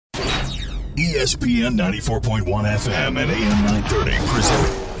ESPN 94.1 FM and AM 930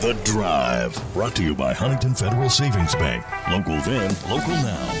 present The Drive. Brought to you by Huntington Federal Savings Bank. Local then, local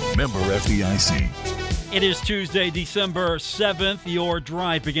now. Member FDIC. It is Tuesday, December 7th. Your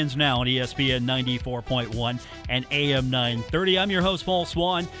drive begins now on ESPN 94.1 and AM 930. I'm your host, Paul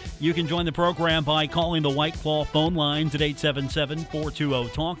Swan. You can join the program by calling the White Claw phone lines at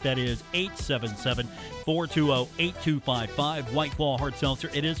 877-420-TALK. That is 877-420-8255. White Claw Hard Seltzer.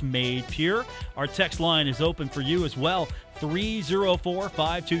 It is made pure. Our text line is open for you as well.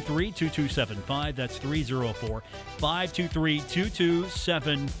 304-523-2275. That's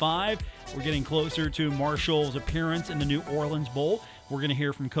 304-523-2275. We're getting closer to Marshall's appearance in the New Orleans Bowl. We're going to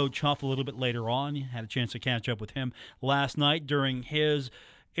hear from Coach Huff a little bit later on. Had a chance to catch up with him last night during it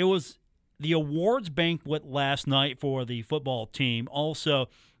was the awards banquet last night for the football team. Also,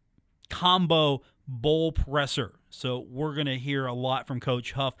 combo bowl presser. So we're going to hear a lot from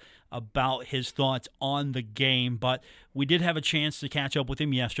Coach Huff about his thoughts on the game. But we did have a chance to catch up with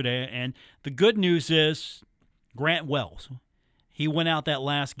him yesterday. And the good news is Grant Wells, he went out that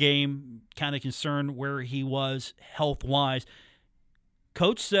last game kind of concerned where he was health-wise.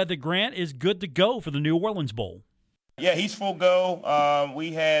 Coach said that Grant is good to go for the New Orleans Bowl. Yeah, he's full go.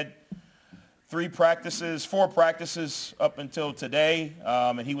 We had 4 practices up until today,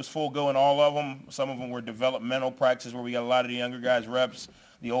 and he was full go in all of them. Some of them were developmental practices where we got a lot of the younger guys reps.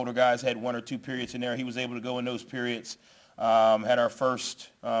 The older guys had 1 or 2 periods in there. He was able to go in those periods. Had our first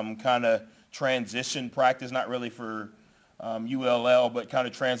kind of transition practice, not really for ULL, but kind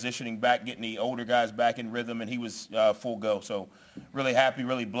of transitioning back, getting the older guys back in rhythm, and he was full go. So really happy,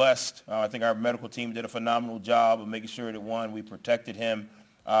 really blessed. I think our medical team did a phenomenal job of making sure that, one, we protected him,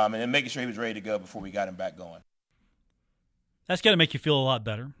 and then making sure he was ready to go before we got him back going. That's got to make you feel a lot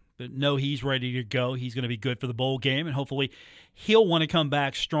better. But no, he's ready to go. He's going to be good for the bowl game, and hopefully he'll want to come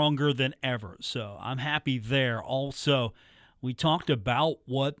back stronger than ever. So I'm happy there. Also, we talked about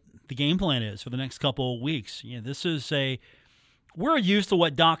what the game plan is for the next couple of weeks. This is we're used to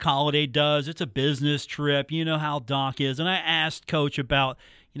what Doc Holliday does. It's a business trip. You know how Doc is. And I asked Coach about,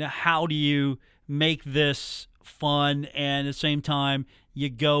 how do you make this fun and at the same time you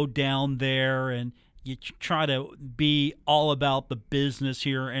go down there and you try to be all about the business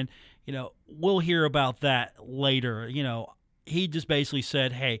here. And, we'll hear about that later. He just basically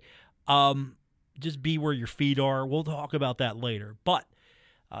said, hey, just be where your feet are. We'll talk about that later. But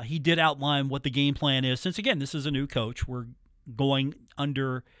he did outline what the game plan is. Since, again, this is a new coach, we're going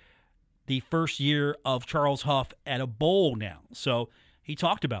under the first year of Charles Huff at a bowl now. So he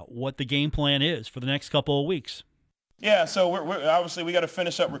talked about what the game plan is for the next couple of weeks. Yeah, so we're obviously we got to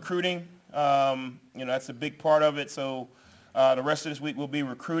finish up recruiting. That's a big part of it. So the rest of this week we'll be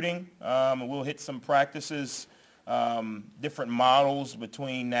recruiting. And we'll hit some practices, different models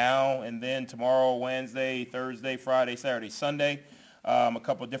between now and then, tomorrow, Wednesday, Thursday, Friday, Saturday, Sunday. A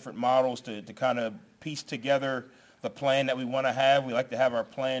couple of different models to kind of piece together the plan that we want to have. We like to have our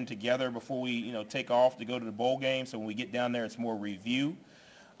plan together before we, take off to go to the bowl game. So when we get down there, it's more review.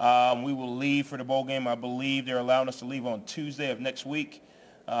 We will leave for the bowl game. I believe they're allowing us to leave on Tuesday of next week.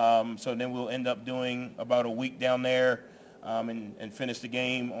 So then we'll end up doing about a week down there and finish the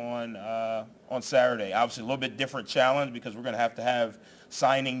game on Saturday. Obviously, a little bit different challenge because we're going to have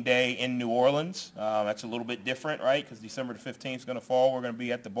signing day in New Orleans. That's a little bit different, right? Because December the 15th is going to fall. We're going to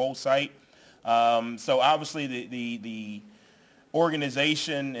be at the bowl site. So obviously the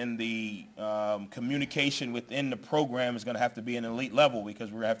organization and the communication within the program is going to have to be an elite level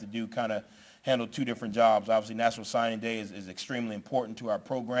because we're going to have to handle 2 different jobs. Obviously, National Signing Day is extremely important to our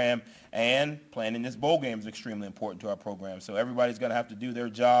program, and planning this bowl game is extremely important to our program. So everybody's going to have to do their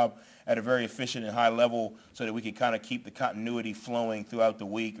job at a very efficient and high level so that we can kind of keep the continuity flowing throughout the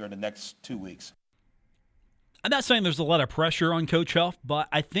week or the next 2 weeks. I'm not saying there's a lot of pressure on Coach Huff, but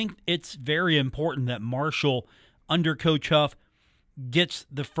I think it's very important that Marshall, under Coach Huff, gets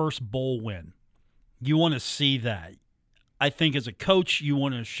the first bowl win. You want to see that. I think as a coach, you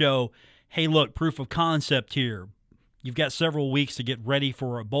want to show, hey, look, proof of concept here. You've got several weeks to get ready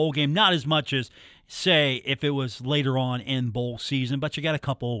for a bowl game. Not as much as, say, if it was later on in bowl season, but you got a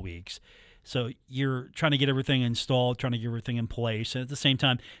couple of weeks. So you're trying to get everything installed, trying to get everything in place. And at the same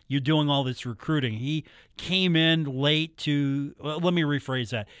time, you're doing all this recruiting. He came in late let me rephrase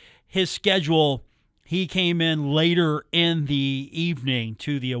that. His schedule, he came in later in the evening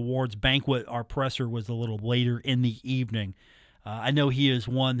to the awards banquet. Our presser was a little later in the evening. I know he is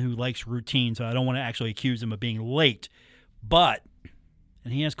one who likes routine, so I don't want to actually accuse him of being late. But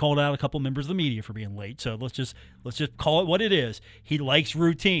and he has called out a couple members of the media for being late. So let's just call it what it is. He likes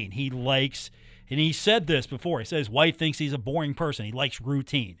routine. And he said this before. He said his wife thinks he's a boring person. He likes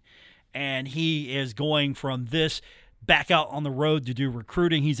routine. and he is going from this back out on the road to do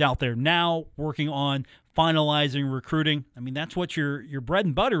recruiting. He's out there now working on finalizing recruiting. I mean, that's what your bread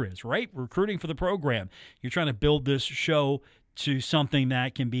and butter is, right? Recruiting for the program. You're trying to build this show to something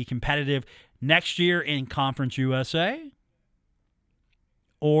that can be competitive next year in Conference USA,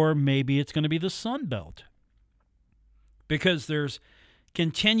 or maybe it's going to be the Sun Belt, because there's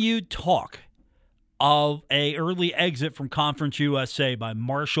continued talk of a early exit from Conference USA by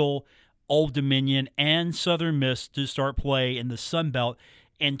Marshall, Old Dominion, and Southern Miss to start play in the Sun Belt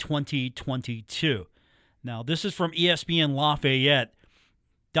in 2022. Now, this is from ESPN Lafayette.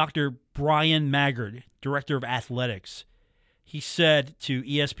 Dr. Brian Maggard, Director of Athletics, he said to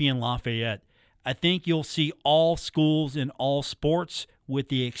ESPN Lafayette, "I think you'll see all schools in all sports, with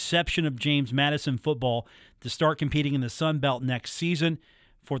the exception of James Madison football, to start competing in the Sun Belt next season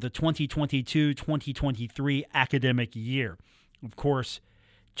for the 2022-2023 academic year." Of course,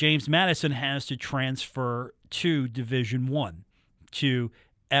 James Madison has to transfer to Division I, to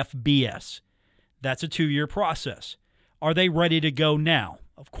FBS. That's a 2-year process. Are they ready to go now?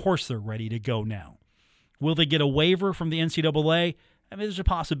 Of course they're ready to go now. Will they get a waiver from the NCAA? I mean, there's a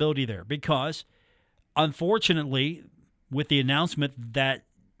possibility there, because unfortunately, with the announcement that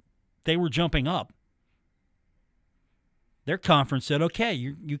they were jumping up, their conference said, okay,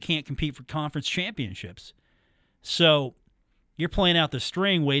 you can't compete for conference championships. So you're playing out the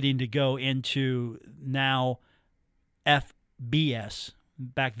string waiting to go into now FBS.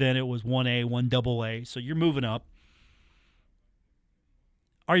 Back then it was 1A, 1AA, so you're moving up.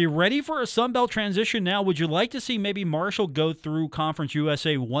 Are you ready for a Sun Belt transition now? Would you like to see maybe Marshall go through Conference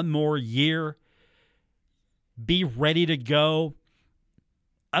USA one more year, be ready to go?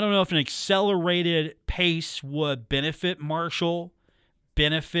 I don't know if an accelerated pace would benefit Marshall,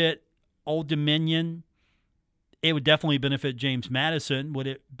 benefit Old Dominion. It would definitely benefit James Madison. Would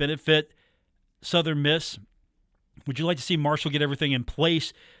it benefit Southern Miss? Would you like to see Marshall get everything in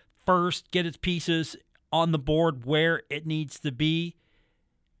place first, get its pieces on the board where it needs to be,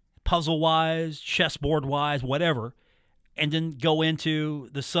 puzzle-wise, chessboard-wise, whatever, and then go into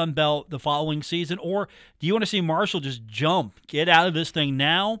the Sun Belt the following season? Or do you want to see Marshall just jump, get out of this thing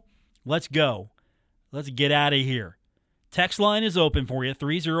now? Let's go. Let's get out of here. Text line is open for you,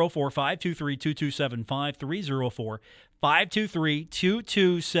 304-523-2275,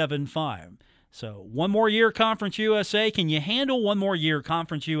 304-523-2275. So one more year Conference USA. Can you handle one more year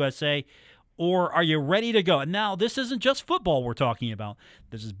Conference USA? Or are you ready to go? And now, this isn't just football we're talking about.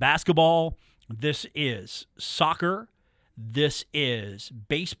 This is basketball. This is soccer. This is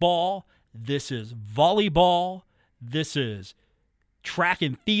baseball. This is volleyball. This is track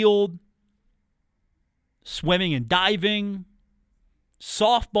and field, swimming and diving,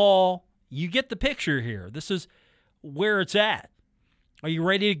 softball. You get the picture here. This is where it's at. Are you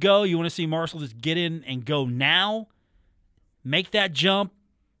ready to go? You want to see Marshall just get in and go now? Make that jump?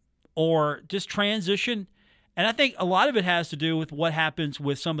 Or just transition? And I think a lot of it has to do with what happens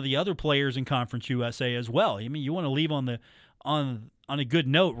with some of the other players in Conference USA as well. I mean, you want to leave on a good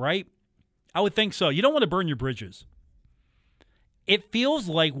note, right? I would think so. You don't want to burn your bridges. It feels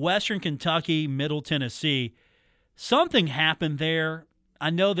like Western Kentucky, Middle Tennessee, something happened there. I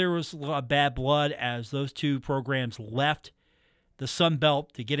know there was a lot of bad blood as those two programs left the Sun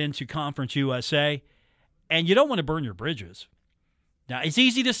Belt to get into Conference USA, and you don't want to burn your bridges. Now, it's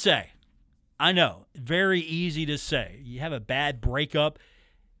easy to say. I know, very easy to say. You have a bad breakup.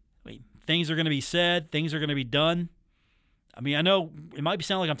 I mean, things are going to be said. Things are going to be done. I mean, I know it might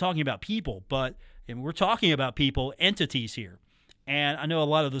sound like I'm talking about people, but we're talking about people, entities here. And I know a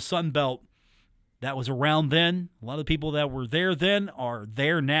lot of the Sun Belt that was around then, a lot of the people that were there then are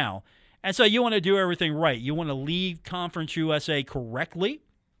there now. And so you want to do everything right. You want to leave Conference USA correctly.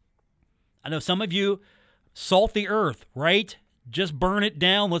 I know some of you salt the earth, right? Just burn it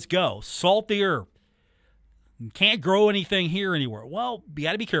down. Let's go. Salt the earth. You can't grow anything here anywhere. Well, you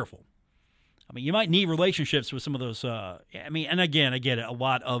got to be careful. I mean, you might need relationships with some of those. And again, I get it. A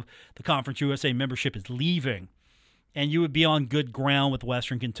lot of the Conference USA membership is leaving. And you would be on good ground with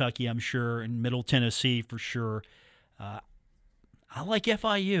Western Kentucky, I'm sure, and Middle Tennessee for sure. I like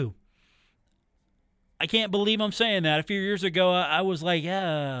FIU. I can't believe I'm saying that. A few years ago, I was like,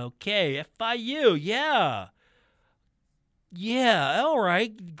 yeah, okay, FIU, yeah. Yeah, all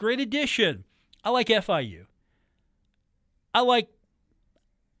right, great addition. I like FIU. I like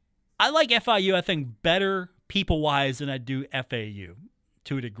FIU, I think, better people-wise than I do FAU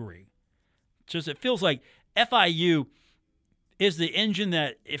to a degree. Just it feels like FIU is the engine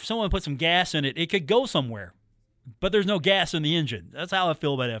that if someone put some gas in it, it could go somewhere. But there's no gas in the engine. That's how I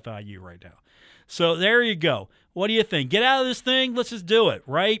feel about FIU right now. So there you go. What do you think? Get out of this thing. Let's just do it,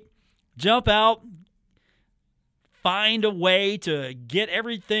 right? Jump out, find a way to get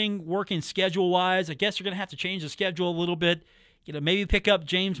everything working schedule-wise. I guess you're going to have to change the schedule a little bit. Maybe pick up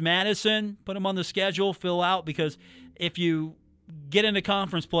James Madison, put him on the schedule, fill out, because if you get into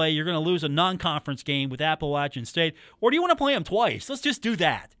conference play, you're going to lose a non-conference game with Appalachian State. Or do you want to play them twice? Let's just do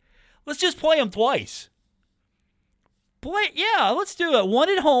that. Let's just play them twice. Let's do it. One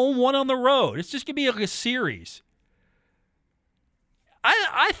at home, one on the road. It's just going to be like a series.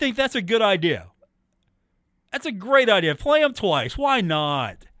 I think that's a good idea. That's a great idea. Play them twice. Why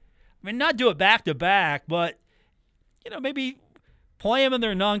not? I mean, not do it back-to-back, but, maybe play them in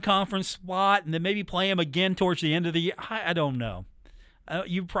their non-conference spot and then maybe play them again towards the end of the year. I don't know.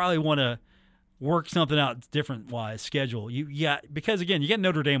 You probably want to work something out different-wise, schedule. Because, again, you get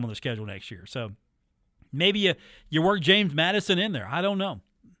Notre Dame on the schedule next year. So maybe you work James Madison in there. I don't know.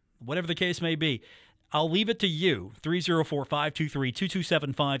 Whatever the case may be. I'll leave it to you.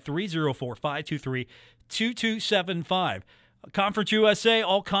 304-523-2275, 304-523-2275. Conference USA,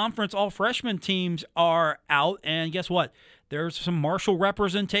 all conference, all freshman teams are out. And guess what? There's some Marshall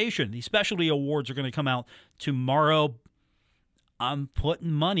representation. The specialty awards are going to come out tomorrow. I'm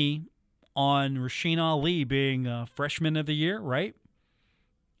putting money on Rasheen Ali being freshman of the year, right?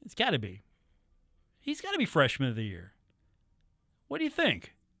 It's got to be. He's got to be freshman of the year. What do you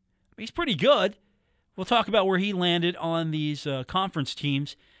think? He's pretty good. We'll talk about where he landed on these conference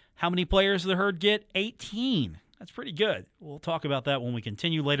teams. How many players the Herd get? 18. That's pretty good. We'll talk about that when we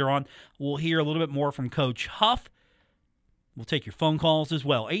continue later on. We'll hear a little bit more from Coach Huff. We'll take your phone calls as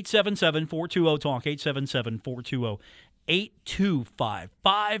well. 877-420-TALK,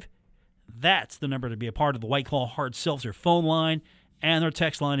 877-420-8255. That's the number to be a part of the White Claw Hard Seltzer phone line. And their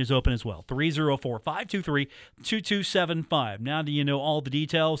text line is open as well, 304-523-2275. Now that you know all the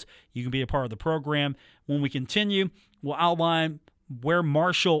details, you can be a part of the program. When we continue, we'll outline where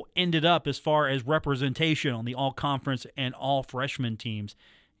Marshall ended up as far as representation on the all-conference and all-freshman teams.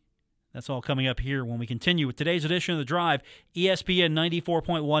 That's all coming up here when we continue with today's edition of The Drive, ESPN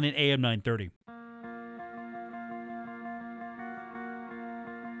 94.1 and AM 930.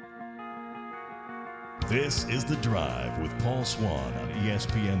 This is The Drive with Paul Swan on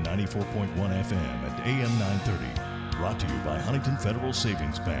ESPN 94.1 FM and AM 930. Brought to you by Huntington Federal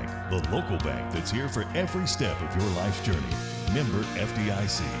Savings Bank, the local bank that's here for every step of your life's journey. Member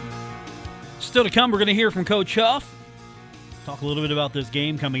FDIC. Still to come, we're going to hear from Coach Huff. Talk a little bit about this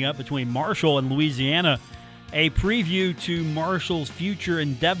game coming up between Marshall and Louisiana. A preview to Marshall's future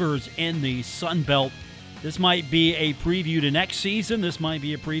endeavors in the Sun Belt. This might be a preview to next season. This might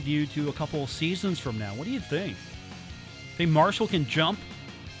be a preview to a couple of seasons from now. What do you think? Think Marshall can jump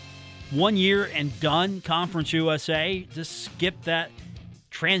 1 year and done Conference USA? Just skip that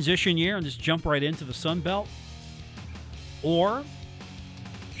transition year and just jump right into the Sun Belt? Or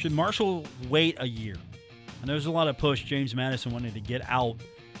should Marshall wait a year? And there's a lot of push. James Madison wanted to get out,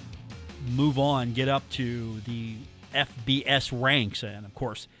 move on, get up to the FBS ranks. And, of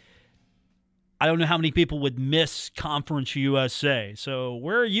course, I don't know how many people would miss Conference USA. So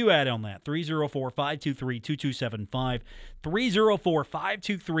where are you at on that? 304-523-2275.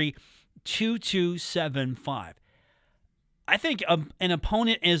 304-523-2275. I think an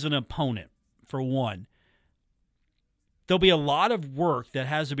opponent is an opponent, for one. There'll be a lot of work that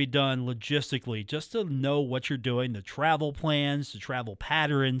has to be done logistically just to know what you're doing, the travel plans, the travel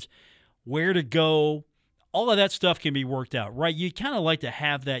patterns, where to go. All of that stuff can be worked out, right? You kind of like to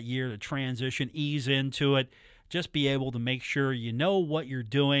have that year to transition, ease into it, just be able to make sure you know what you're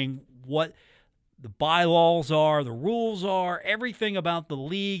doing, what the bylaws are, the rules are, everything about the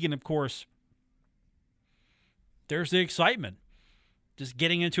league. And, of course, there's the excitement, just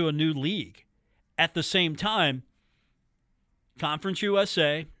getting into a new league. At the same time, Conference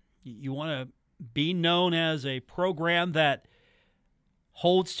USA, you want to be known as a program that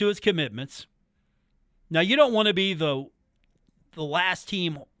holds to its commitments. Now, you don't want to be the last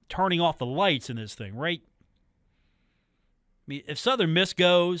team turning off the lights in this thing, right? I mean, if Southern Miss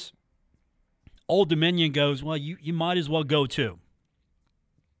goes, Old Dominion goes, well, you might as well go too.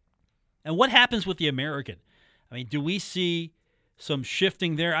 And what happens with the American? I mean, do we see some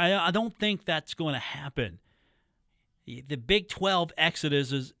shifting there? I don't think that's going to happen. The Big 12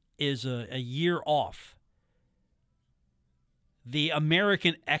 exodus is a year off. The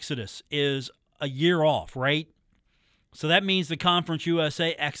American exodus is a year off, right? So that means the Conference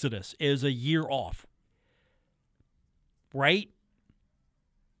USA exodus is a year off, right?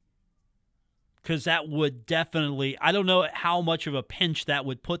 Because that would definitely, I don't know how much of a pinch that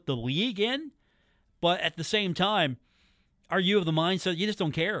would put the league in, but at the same time, are you of the mindset you just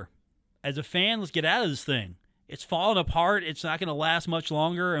don't care? As a fan, let's get out of this thing. it's falling apart. It's not going to last much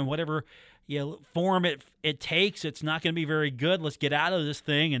longer, and whatever form it takes, it's not going to be very good. Let's get out of this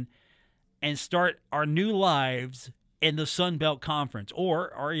thing and start our new lives in the Sun Belt Conference.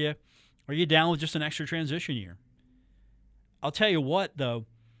 Or are you down with just an extra transition year? I'll tell you what, though,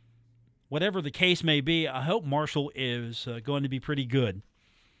 whatever the case may be, I hope Marshall is going to be pretty good.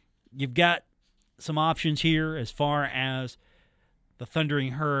 You've got some options here as far as the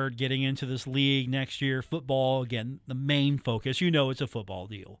Thundering Herd getting into this league next year. Football, again, the main focus. It's a football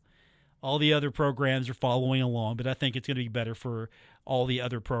deal. All the other programs are following along, but I think it's going to be better for all the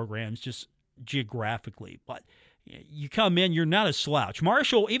other programs just geographically. But you come in, you're not a slouch.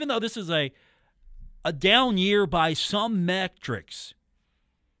 Marshall, even though this is a down year by some metrics,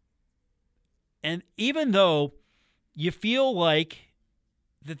 and even though you feel like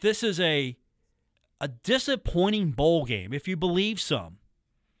that this is a disappointing bowl game, if you believe some,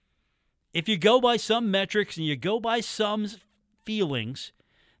 if you go by some metrics and you go by some feelings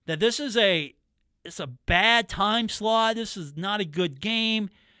that it's a bad time slot, this is not a good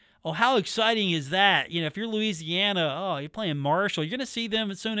game. Oh, how exciting is that? If you're Louisiana, you're playing Marshall, you're going to see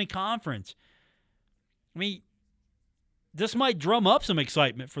them soon in conference. I mean, this might drum up some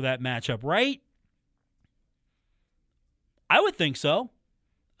excitement for that matchup, right? I would think so.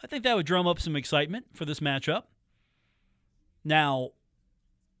 I think that would drum up some excitement for this matchup. Now,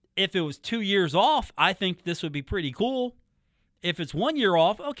 if it was 2 years off, I think this would be pretty cool. If it's 1 year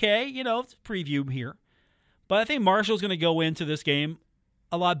off, okay, it's a preview here. But I think Marshall's going to go into this game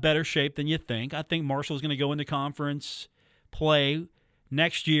a lot better shape than you think. I think Marshall's going to go into conference play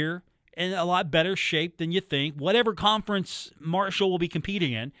next year in a lot better shape than you think, whatever conference Marshall will be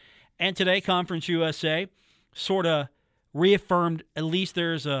competing in. And today, Conference USA sort of reaffirmed, at least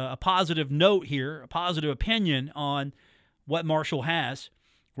there's a positive note here, a positive opinion on what Marshall has.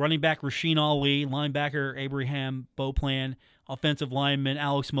 Running back Rasheen Ali, linebacker Abraham Beauplan, offensive lineman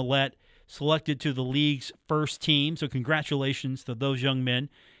Alex Millette, selected to the league's first team. So congratulations to those young men.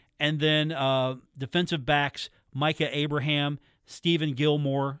 And then defensive backs Micah Abraham, Stephen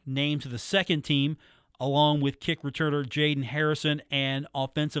Gilmore named to the second team, along with kick returner Jaden Harrison and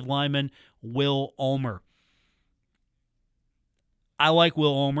offensive lineman Will Ulmer. I like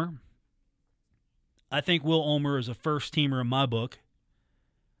Will Ulmer. I think Will Ulmer is a first-teamer in my book.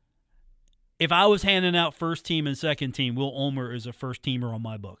 If I was handing out first team and second team, Will Ulmer is a first-teamer on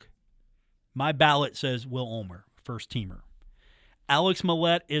my book. My ballot says Will Ulmer, first-teamer. Alex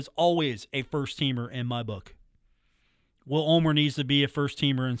Millette is always a first-teamer in my book. Will Ulmer needs to be a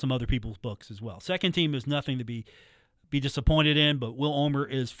first-teamer in some other people's books as well. Second team is nothing to be disappointed in, but Will Ulmer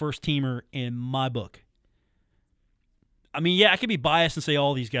is first-teamer in my book. I mean, yeah, I could be biased and say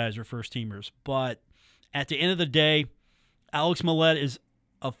all these guys are first-teamers, but at the end of the day, Alex Millette is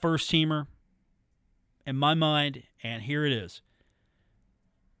a first-teamer in my mind, and here it is.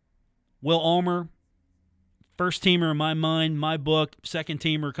 Will Ulmer, first-teamer in my mind, my book,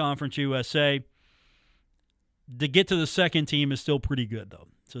 second-teamer Conference USA. To get to the second team is still pretty good, though,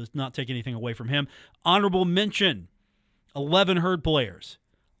 so it's not taking anything away from him. Honorable mention, 11 Herd players.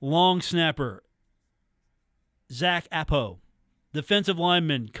 Long snapper, Zach Appo. Defensive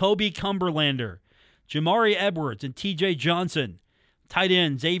lineman, Kobe Cumberlander, Jamari Edwards, and TJ Johnson. Tight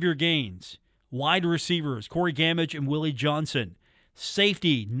end, Xavier Gaines. Wide receivers, Corey Gamage and Willie Johnson.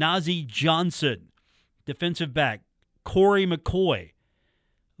 Safety, Nazi Johnson. Defensive back, Corey McCoy.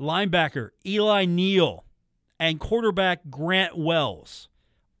 Linebacker, Eli Neal. And quarterback, Grant Wells.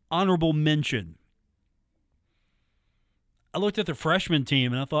 Honorable mention. I looked at the freshman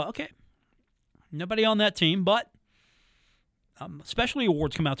team and I thought, okay, nobody on that team, but specialty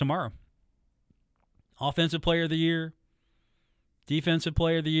awards come out tomorrow. Offensive Player of the Year, Defensive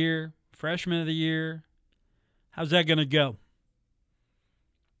Player of the Year, Freshman of the Year. How's that going to go?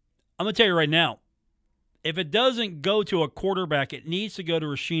 I'm going to tell you right now, if it doesn't go to a quarterback, it needs to go to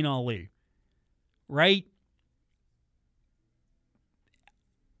Rasheen Ali. Right?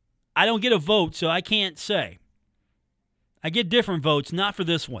 I don't get a vote, so I can't say. I get different votes, not for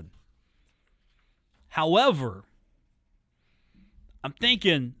this one. However, I'm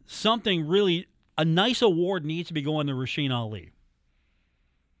thinking something really, a nice award needs to be going to Rasheen Ali.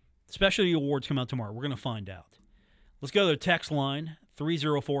 Specialty awards come out tomorrow. We're going to find out. Let's go to the text line,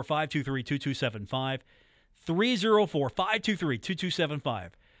 304-523-2275. 304-523-2275.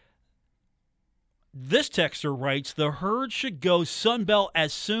 This texter writes, the Herd should go Sunbelt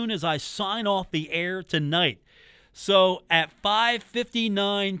as soon as I sign off the air tonight. So at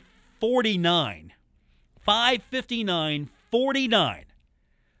 5:59:49, 5:59:49,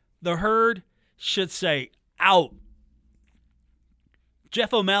 the Herd should say out.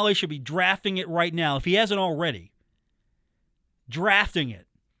 Jeff O'Malley should be drafting it right now, if he hasn't already. Drafting it.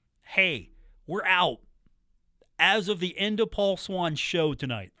 Hey, we're out. As of the end of Paul Swan's show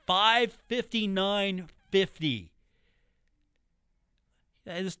tonight, 5:59:50.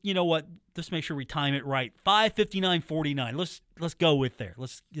 You know what? Let's make sure we time it right. 5:59:49. Let's go with there.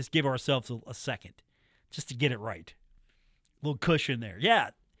 Let's just give ourselves a second just to get it right. A little cushion there. Yeah.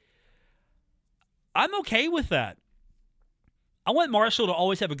 I'm okay with that. I want Marshall to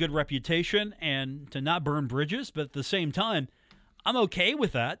always have a good reputation and to not burn bridges, but at the same time, I'm okay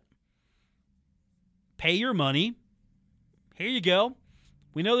with that. Pay your money. Here you go.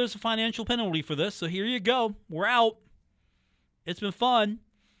 We know there's a financial penalty for this, so here you go. We're out. It's been fun.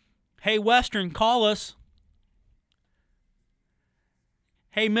 Hey, Western, call us.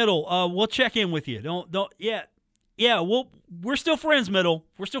 Hey, Middle, we'll check in with you. Yeah, we're still friends, Middle.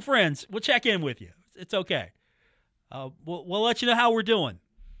 We're still friends. We'll check in with you. It's okay. We'll let you know how we're doing.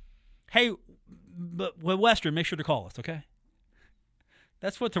 Hey, but Western, make sure to call us, okay?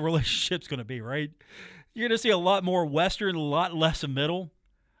 That's what the relationship's going to be, right? You're going to see a lot more Western, a lot less of Middle.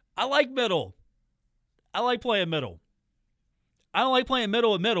 I like Middle. I like playing Middle. I don't like playing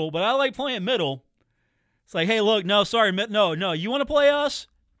middle at Middle, but I like playing Middle. It's like, hey, look, no, sorry, no, you want to play us?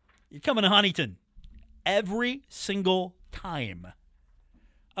 You're coming to Huntington. Every single time.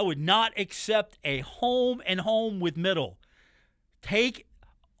 I would not accept a home and home with Middle. Take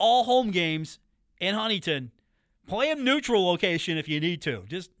all home games in Huntington. Play them neutral location if you need to.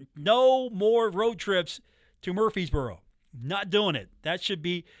 Just no more road trips to Murfreesboro. Not doing it. That should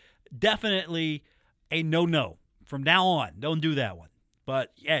be definitely a no-no. From now on, don't do that one.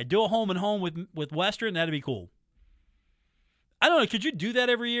 But, yeah, do a home and home with Western. That'd be cool. I don't know. Could you do that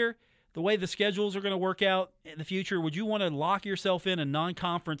every year? The way the schedules are going to work out in the future, would you want to lock yourself in a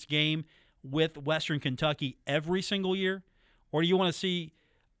non-conference game with Western Kentucky every single year? Or do you want to see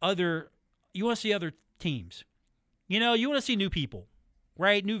other teams? You know, you want to see new people,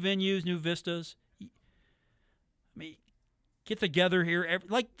 right? New venues, new vistas. I mean, get together here,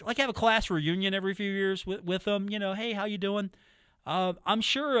 like have a class reunion every few years with them. You know, hey, how you doing? I'm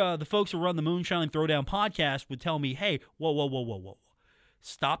sure the folks who run the Moonshine Throwdown podcast would tell me, hey, whoa.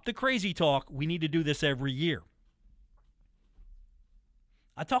 Stop the crazy talk. We need to do this every year.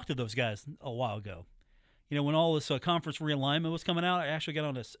 I talked to those guys a while ago. You know, when all this conference realignment was coming out, I actually got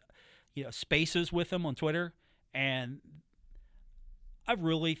on this, Spaces with them on Twitter, and I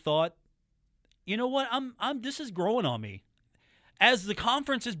really thought, you know what? This is growing on me. As the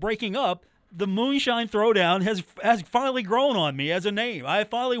conference is breaking up, the Moonshine Throwdown has finally grown on me as a name. I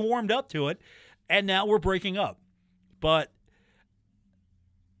finally warmed up to it, and now we're breaking up. But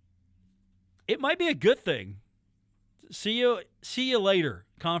it might be a good thing. See you later,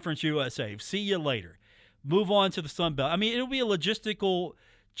 Conference USA. See you later. Move on to the Sun Belt. I mean, it'll be a logistical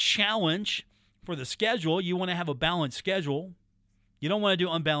challenge for the schedule. You want to have a balanced schedule. You don't want to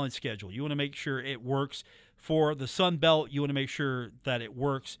do unbalanced schedule. You want to make sure it works for the Sun Belt. You want to make sure that it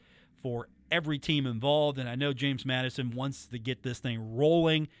works for every team involved. And I know James Madison wants to get this thing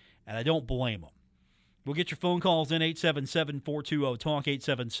rolling, and I don't blame him. We'll get your phone calls in 877-420-TALK,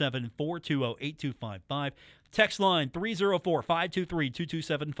 877-420-8255. Text line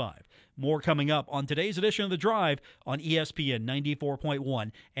 304-523-2275. More coming up on today's edition of The Drive on ESPN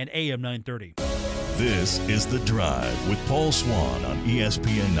 94.1 and AM 930. This is The Drive with Paul Swann on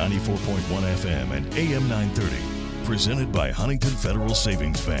ESPN 94.1 FM and AM 930. Presented by Huntington Federal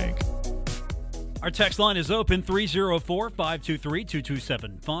Savings Bank. Our text line is open,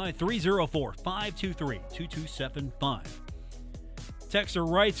 304-523-2275, 304-523-2275. Texter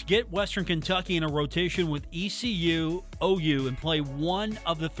writes, get Western Kentucky in a rotation with ECU, OU, and play one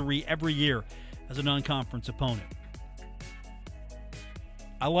of the three every year as a non-conference opponent.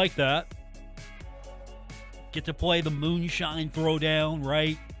 I like that. Get to play the Moonshine Throwdown,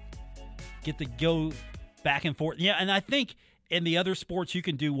 right? Get to go back and forth. Yeah, and I think in the other sports, you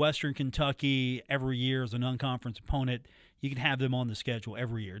can do Western Kentucky every year as a non-conference opponent. You can have them on the schedule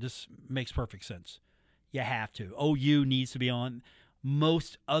every year. This makes perfect sense. You have to. OU needs to be on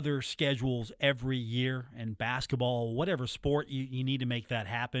most other schedules every year. And basketball, whatever sport, you need to make that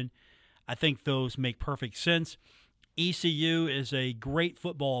happen. I think those make perfect sense. ECU is a great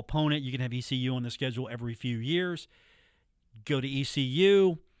football opponent. You can have ECU on the schedule every few years. Go to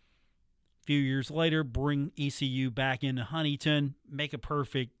ECU. Few years later, bring ECU back into Huntington, make a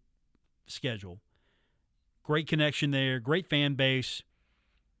perfect schedule. Great connection there, great fan base.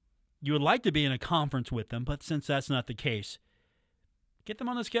 You would like to be in a conference with them, but since that's not the case, get them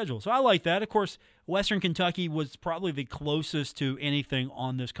on the schedule. So I like that. Of course, Western Kentucky was probably the closest to anything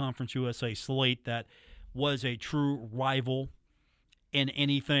on this Conference USA slate that was a true rival in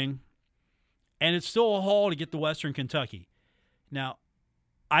anything. And it's still a haul to get to Western Kentucky. Now,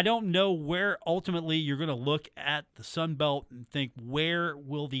 I don't know where ultimately you're going to look at the Sun Belt and think, where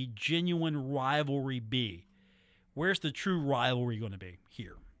will the genuine rivalry be? Where's the true rivalry going to be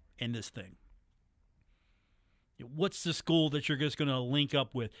here in this thing? What's the school that you're just going to link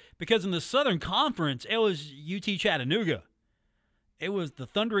up with? Because in the Southern Conference, it was UT Chattanooga. It was the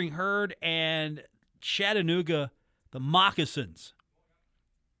Thundering Herd and Chattanooga, the Moccasins.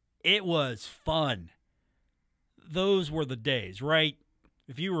 It was fun. Those were the days, right?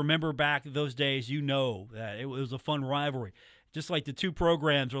 If you remember back those days, you know that it was a fun rivalry. Just like the two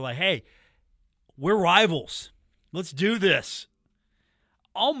programs were like, hey, we're rivals. Let's do this.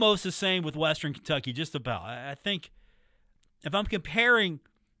 Almost the same with Western Kentucky, just about. I think if I'm comparing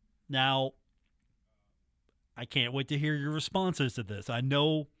now, I can't wait to hear your responses to this. I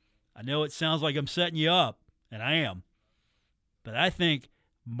know it sounds like I'm setting you up, and I am. But I think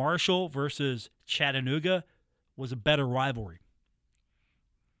Marshall versus Chattanooga was a better rivalry.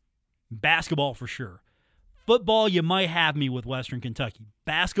 Basketball for sure. Football, you might have me with Western Kentucky.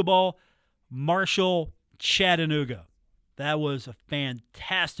 Basketball, Marshall, Chattanooga. That was a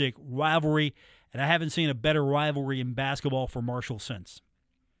fantastic rivalry, and I haven't seen a better rivalry in basketball for Marshall since.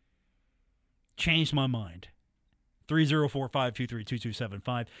 Changed my mind.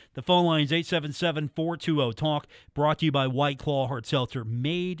 304-523-2275. The phone line is 877-420-TALK, brought to you by White Claw Hard Seltzer,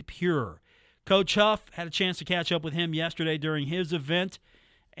 made pure. Coach Huff, had a chance to catch up with him yesterday during his event,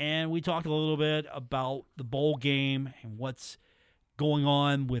 and we talked a little bit about the bowl game and what's going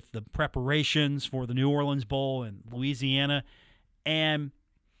on with the preparations for the New Orleans Bowl in Louisiana. And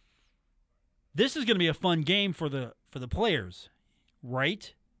this is going to be a fun game for the players,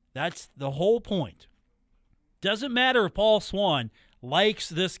 right? That's the whole point. Doesn't matter if Paul Swann likes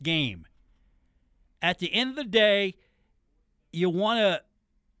this game. At the end of the day, you want to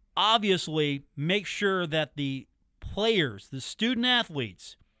obviously make sure that the players, the student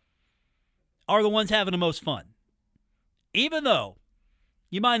athletes, are the ones having the most fun. Even though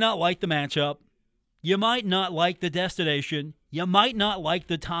you might not like the matchup, you might not like the destination, you might not like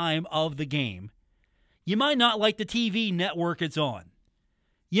the time of the game, you might not like the TV network it's on.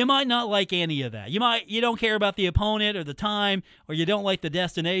 You might not like any of that. You don't care about the opponent or the time, or you don't like the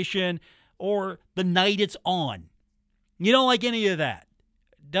destination or the night it's on. You don't like any of that.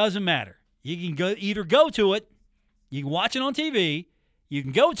 Doesn't matter. You can either go to it, you can watch it on TV, you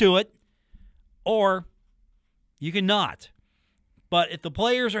can go to it, or you can not. But if the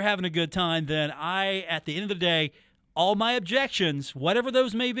players are having a good time, then at the end of the day, all my objections, whatever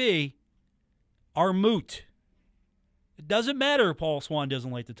those may be, are moot. It doesn't matter if Paul Swann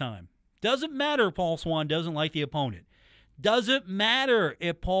doesn't like the time. Doesn't matter if Paul Swann doesn't like the opponent. Doesn't matter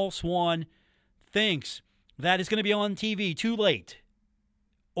if Paul Swann thinks that it's going to be on TV too late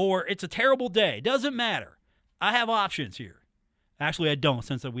or it's a terrible day. Doesn't matter. I have options here. Actually, I don't,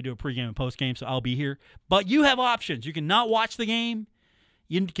 since we do a pregame and postgame, so I'll be here. But you have options. You can not watch the game.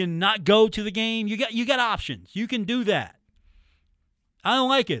 You can not go to the game. You got options. You can do that. I don't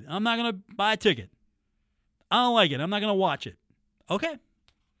like it. I'm not going to buy a ticket. I don't like it. I'm not going to watch it. Okay.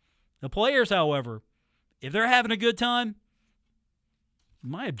 The players, however, if they're having a good time,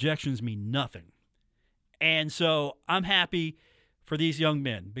 my objections mean nothing. And so I'm happy for these young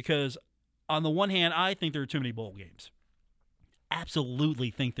men because on the one hand, I think there are too many bowl games. Absolutely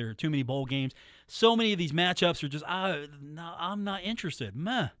think there are too many bowl games. So many of these matchups are just, no, I'm not interested.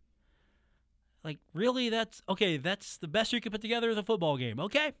 Meh. Like, really? That's the best you can put together is a football game.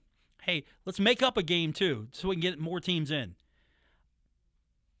 Okay. Hey, let's make up a game, too, so we can get more teams in.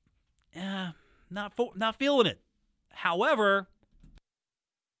 Not feeling it. However,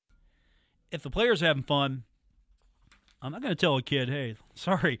 if the players are having fun, I'm not going to tell a kid, hey,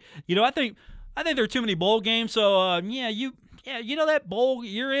 sorry. I think there are too many bowl games, so, you know that bowl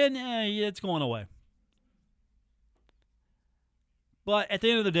you're in, it's going away. But at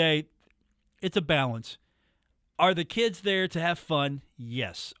the end of the day, it's a balance. Are the kids there to have fun?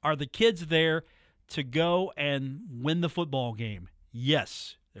 Yes. Are the kids there to go and win the football game?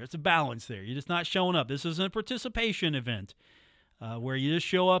 Yes. There's a balance there. You're just not showing up. This isn't a participation event where you just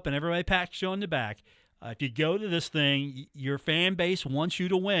show up and everybody pats you on the back. If you go to this thing, your fan base wants you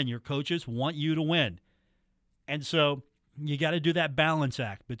to win. Your coaches want you to win. And so you got to do that balance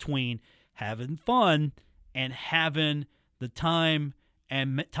act between having fun and having the time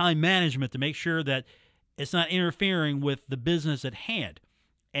and time management to make sure that it's not interfering with the business at hand.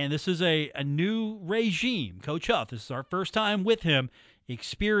 And this is a new regime. Coach Huff, this is our first time with him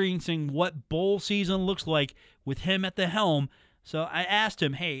experiencing what bowl season looks like with him at the helm. So I asked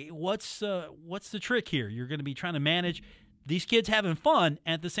him, hey, what's the trick here? You're going to be trying to manage these kids having fun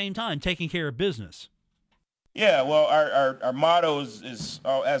at the same time, taking care of business. Yeah, well, our motto is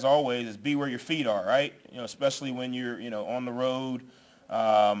as always is be where your feet are, right? Especially when you're on the road.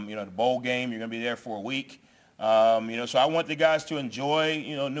 The bowl game, you're going to be there for a week. So I want the guys to enjoy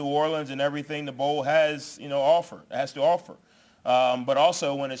New Orleans and everything the bowl has to offer. But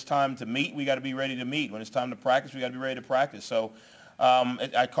also when it's time to meet, we got to be ready to meet. When it's time to practice, we got to be ready to practice. So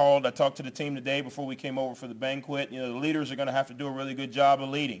I talked to the team today before we came over for the banquet. The leaders are going to have to do a really good job of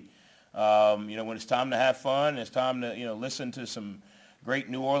leading. When it's time to have fun, it's time to, listen to some great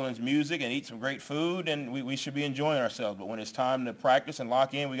New Orleans music and eat some great food, and we should be enjoying ourselves. But when it's time to practice and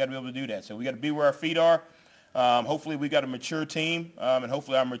lock in, we got to be able to do that. So we got to be where our feet are. Hopefully we got a mature team, and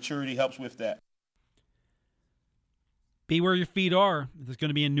hopefully our maturity helps with that. Be where your feet are. It's going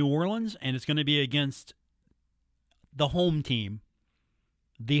to be in New Orleans, and it's going to be against the home team.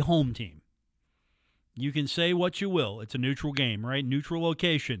 The home team. You can say what you will. It's a neutral game, right? Neutral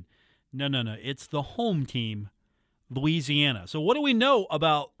location. No. It's the home team, Louisiana. So what do we know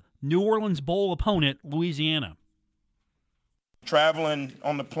about New Orleans Bowl opponent, Louisiana? Traveling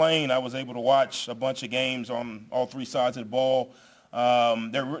on the plane, I was able to watch a bunch of games on all three sides of the ball.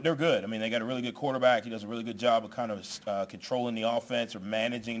 They're good. I mean, they got a really good quarterback. He does a really good job of kind of controlling the offense or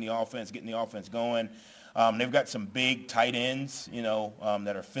managing the offense, getting the offense going. They've got some big tight ends,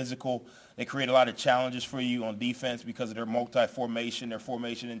 that are physical. They create a lot of challenges for you on defense because of their multi-formation, their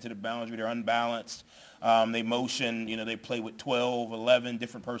formation into the boundary. They're unbalanced. They motion, they play with 12, 11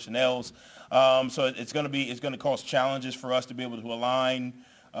 different personnels. So it's going to cause challenges for us to be able to align,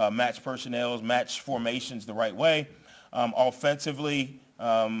 match personnels, match formations the right way. Offensively,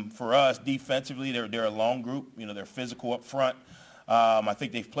 for us, defensively, they're a long group. They're physical up front. I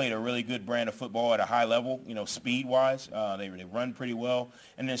think they've played a really good brand of football at a high level, speed-wise. They run pretty well.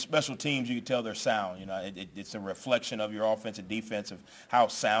 And then special teams, you can tell they're sound. It's a reflection of your offense and defense of how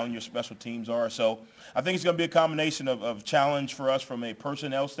sound your special teams are. So I think it's going to be a combination of challenge for us from a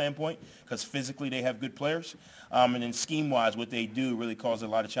personnel standpoint because physically they have good players. And then scheme-wise, what they do really causes a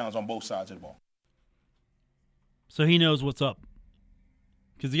lot of challenge on both sides of the ball. So he knows what's up.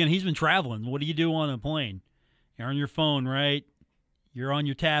 Because, again, he's been traveling. What do you do on a plane? You're on your phone, right? You're on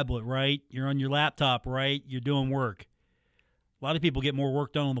your tablet, right? You're on your laptop, right? You're doing work. A lot of people get more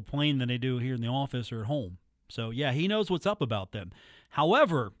work done on the plane than they do here in the office or at home. So, yeah, he knows what's up about them.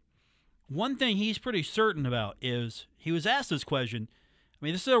 However, one thing he's pretty certain about is he was asked this question. I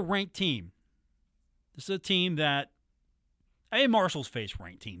mean, this is a ranked team. This is a team that Marshall's faced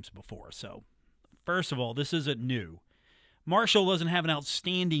ranked teams before. So, first of all, this isn't new. Marshall doesn't have an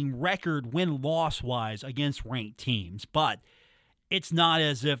outstanding record win-loss-wise against ranked teams, but it's not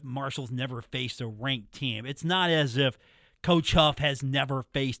as if Marshall's never faced a ranked team. It's not as if Coach Huff has never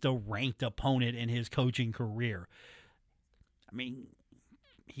faced a ranked opponent in his coaching career. I mean,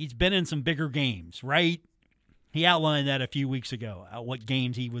 he's been in some bigger games, right? He outlined that a few weeks ago, what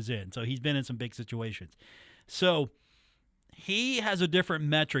games he was in. So he's been in some big situations. So he has a different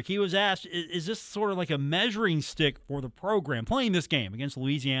metric. He was asked, is this sort of like a measuring stick for the program, playing this game against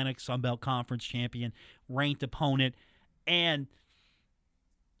Louisiana, Sun Belt Conference champion, ranked opponent, and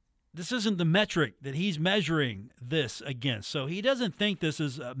this isn't the metric that he's measuring this against. So he doesn't think this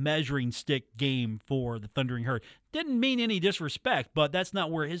is a measuring stick game for the Thundering Herd. Didn't mean any disrespect, but that's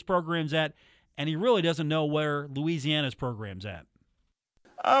not where his program's at, and he really doesn't know where Louisiana's program's at.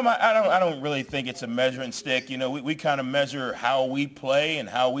 I don't really think it's a measuring stick. We kind of measure how we play and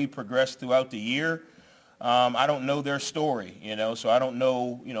how we progress throughout the year. I don't know their story, so I don't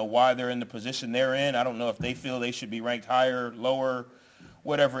know, why they're in the position they're in. I don't know if they feel they should be ranked higher, lower,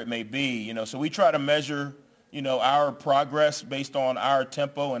 whatever it may be, So we try to measure, our progress based on our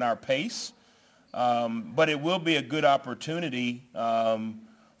tempo and our pace. But it will be a good opportunity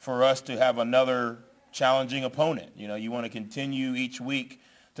for us to have another challenging opponent. You want to continue each week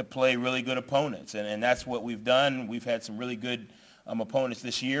to play really good opponents, and that's what we've done. We've had some really good opponents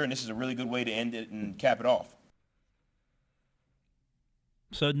this year, and this is a really good way to end it and cap it off.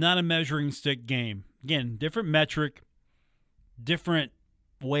 So not a measuring stick game. Again, different metric, different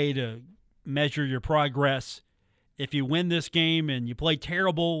way to measure your progress. If you win this game and you play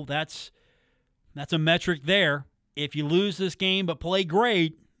terrible, that's a metric there. If you lose this game but play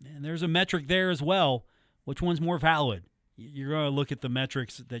great, and there's a metric there as well. Which one's more valid? You're going to look at the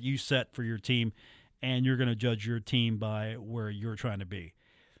metrics that you set for your team, and you're going to judge your team by where you're trying to be.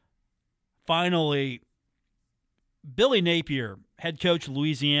 Finally, Billy Napier, head coach of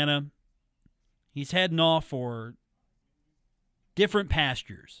Louisiana, he's heading off for different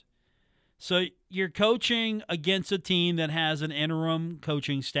pastures. So you're coaching against a team that has an interim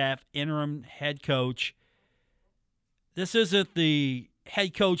coaching staff, interim head coach. this isn't the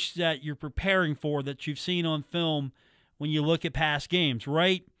head coach that you're preparing for that you've seen on film when you look at past games,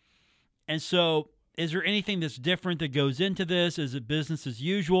 right? And so is there anything that's different that goes into this? Is it business as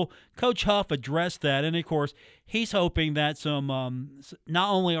usual? Coach Huff addressed that, and of course, he's hoping that some not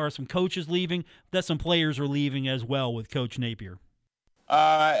only are some coaches leaving, that some players are leaving as well with Coach Napier.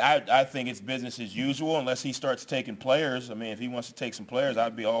 I think it's business as usual unless he starts taking players. I mean, if he wants to take some players,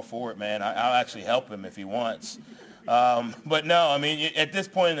 I'd be all for it, man. I'll actually help him if he wants. But no, I mean, at this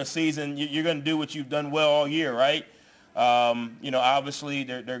point in the season, you're going to do what you've done well all year, right? Obviously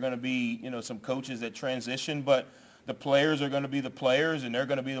there are going to be, some coaches that transition, but the players are going to be the players, and they're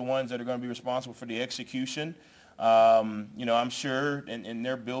going to be the ones that are going to be responsible for the execution. I'm sure in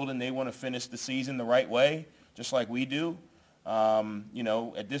their building, they want to finish the season the right way, just like we do.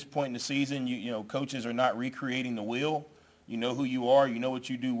 At this point in the season, coaches are not recreating the wheel. You know who you are. You know what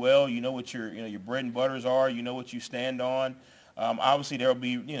you do well. You know what your bread and butters are. You know what you stand on. Obviously, there will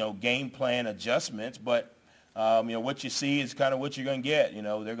be, game plan adjustments, but what you see is kind of what you're going to get. They're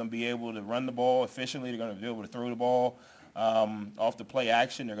going to be able to run the ball efficiently. They're going to be able to throw the ball off the play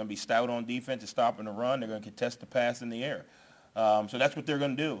action. They're going to be stout on defense and stopping the run. They're going to contest the pass in the air. So that's what they're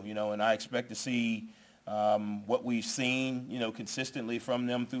going to do, and I expect to see what we've seen, consistently from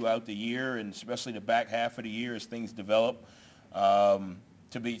them throughout the year, and especially the back half of the year as things develop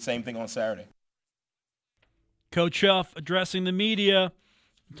to be same thing on Saturday. Coach Huff addressing the media,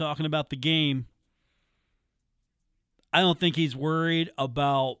 talking about the game. I don't think he's worried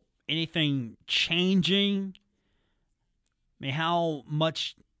about anything changing. I mean, how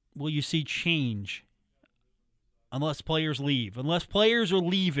much will you see change unless players leave? Unless players are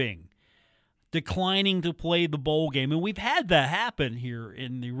leaving, declining to play the bowl game. And we've had that happen here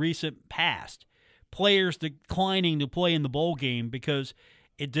in the recent past. Players declining to play in the bowl game because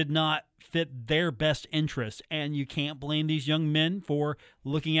it did not fit their best interest. And you can't blame these young men for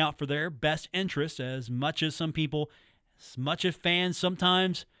looking out for their best interest as much as some people, as much as fans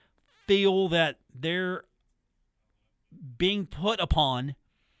sometimes feel that they're being put upon,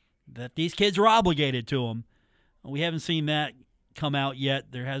 that these kids are obligated to them. We haven't seen that come out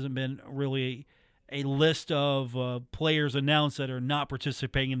yet. There hasn't been really a list of players announced that are not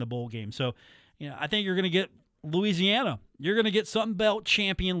participating in the bowl game. So, I think you're going to get Louisiana. You're going to get Sun Belt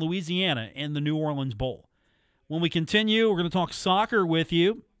champion Louisiana in the New Orleans Bowl. When we continue, we're going to talk soccer with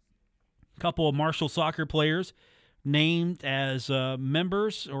you. A couple of Marshall soccer players named as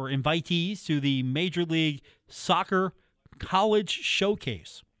members or invitees to the Major League Soccer College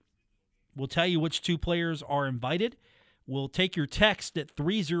Showcase. We'll tell you which two players are invited. We'll take your text at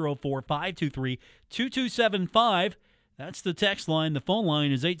 304-523-2275. That's the text line. The phone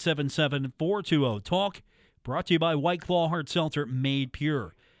line is 877-420-TALK. Brought to you by White Claw Hard Seltzer, made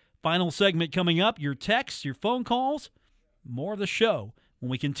pure. Final segment coming up. Your texts, your phone calls, more of the show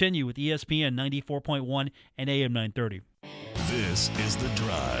when we continue with ESPN 94.1 and AM 930. This is The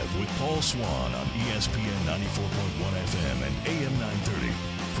Drive with Paul Swann on ESPN 94.1 FM and AM 930.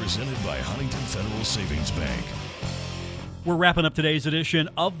 Presented by Huntington Federal Savings Bank. We're wrapping up today's edition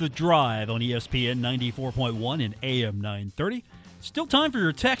of The Drive on ESPN 94.1 and AM 930. Still time for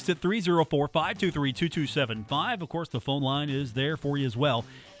your text at 304-523-2275. Of course, the phone line is there for you as well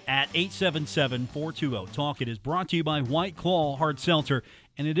at 877-420-TALK. It is brought to you by White Claw Hard Seltzer,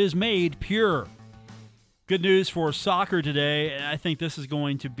 and it is made pure. Good news for soccer today, and I think this is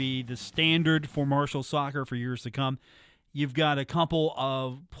going to be the standard for Marshall soccer for years to come. You've got a couple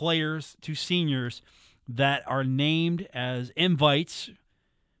of players, two seniors, that are named as invites.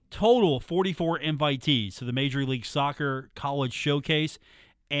 Total 44 invitees to the Major League Soccer College Showcase,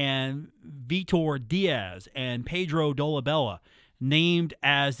 and Vitor Diaz and Pedro Dolabella named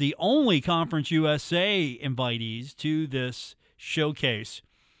as the only Conference USA invitees to this showcase.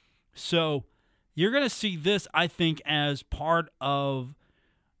 So you're going to see this, I think, as part of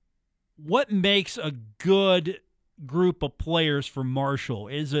what makes a good group of players for Marshall.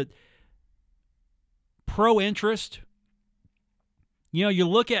 Is it pro interest? You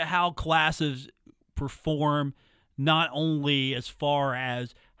look at how classes perform, not only as far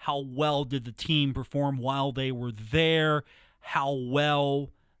as how well did the team perform while they were there, how well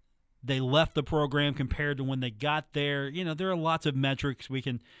they left the program compared to when they got there. There are lots of metrics. We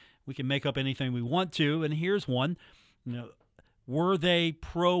can make up anything we want to, and here's one. Were they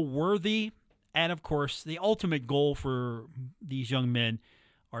pro-worthy? And, of course, the ultimate goal for these young men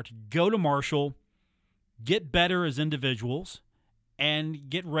are to go to Marshall, get better as individuals, and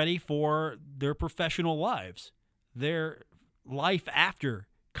get ready for their professional lives, their life after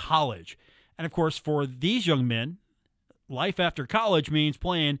college. And, of course, for these young men, life after college means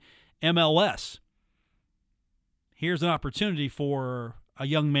playing MLS. here's an opportunity for a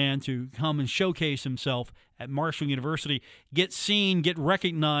young man to come and showcase himself at Marshall University, get seen, get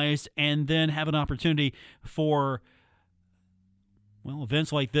recognized, and then have an opportunity for, well,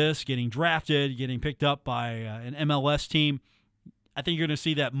 events like this, getting drafted, getting picked up by an MLS team. I think you're going to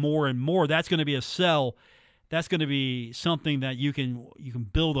see that more and more. That's going to be a sell. That's going to be something that you can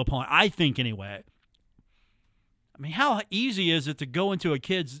build upon, I think, anyway. I mean, how easy is it to go into a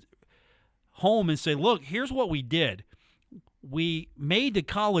kid's home and say, look, here's what we did. We made the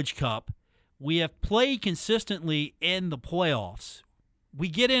College Cup. We have played consistently in the playoffs. We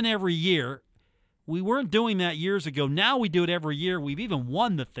get in every year. We weren't doing that years ago. Now we do it every year. We've even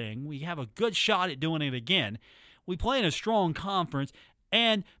won the thing. We have a good shot at doing it again. We play in a strong conference,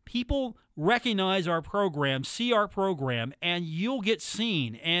 and people recognize our program, see our program, and you'll get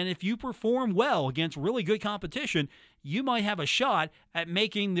seen. And if you perform well against really good competition, you might have a shot at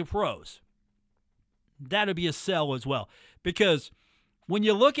making the pros. That'd be a sell as well. Because when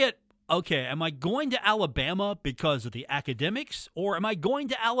you look at, okay, am I going to Alabama because of the academics, or am I going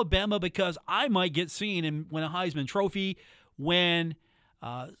to Alabama because I might get seen and win a Heisman Trophy, win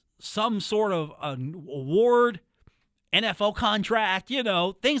some sort of an award, NFL contract,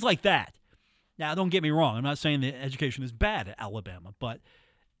 things like that. Now, don't get me wrong. I'm not saying the education is bad at Alabama, but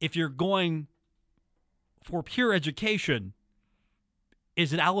if you're going for pure education,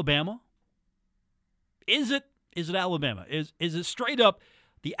 is it Alabama? Is it Alabama? Is it straight up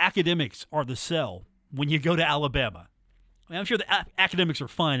the academics are the sell when you go to Alabama? I mean, I'm sure the academics are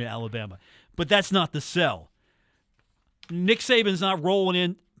fine at Alabama, but that's not the sell. Nick Saban's not rolling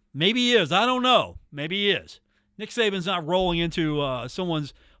in. Maybe he is. I don't know. Maybe he is. Nick Saban's not rolling into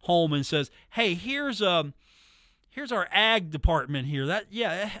someone's home and says, "Hey, here's our ag department here.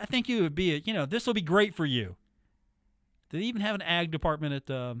 I think you would be this will be great for you." Do they even have an ag department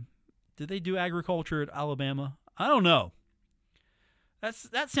at? Did they do agriculture at Alabama? I don't know.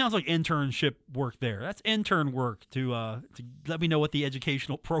 That sounds like internship work there. That's intern work to let me know what the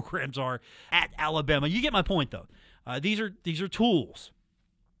educational programs are at Alabama. You get my point, though. These are tools.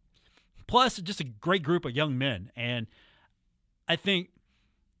 Plus, just a great group of young men. And I think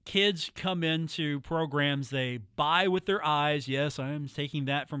kids come into programs, they buy with their eyes. Yes, I'm taking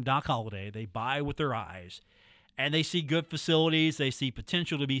that from Doc Holliday. They buy with their eyes. And they see good facilities. They see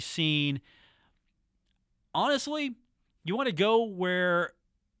potential to be seen. Honestly, you want to go where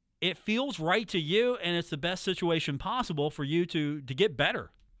it feels right to you and it's the best situation possible for you to get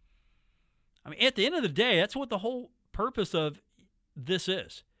better. I mean, at the end of the day, that's what the whole purpose of this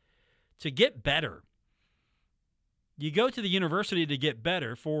is. To get better. You go to the university to get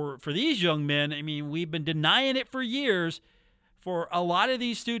better. For these young men, I mean, we've been denying it for years. For a lot of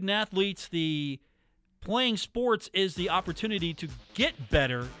these student athletes, the playing sports is the opportunity to get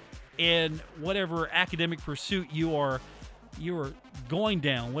better in whatever academic pursuit you are going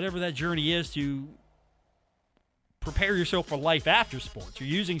down, whatever that journey is to prepare yourself for life after sports. You're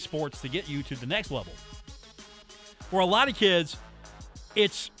using sports to get you to the next level. For a lot of kids,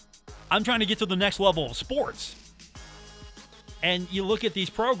 I'm trying to get to the next level of sports. And you look at these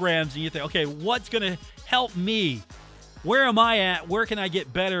programs and you think, okay, what's going to help me? Where am I at? Where can I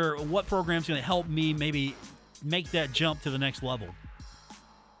get better? What program's going to help me maybe make that jump to the next level?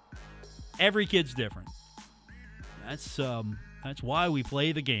 Every kid's different. That's why we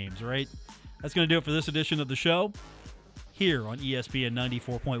play the games, right? That's going to do it for this edition of the show here on ESPN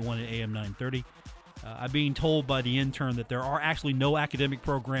 94.1 at AM 930. I'm being told by the intern that there are actually no academic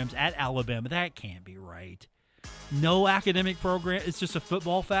programs at Alabama. That can't be right. No academic program. It's just a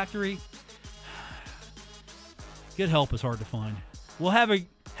football factory. Good help is hard to find. Well, have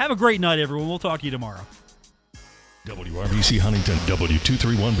a great night, everyone. We'll talk to you tomorrow. WRBC Huntington,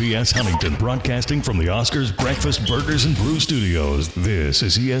 W231BS Huntington, broadcasting from the Oscars Breakfast Burgers and Brew Studios. This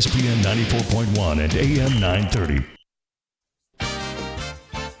is ESPN 94.1 at AM 930.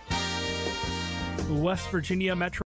 West Virginia Metro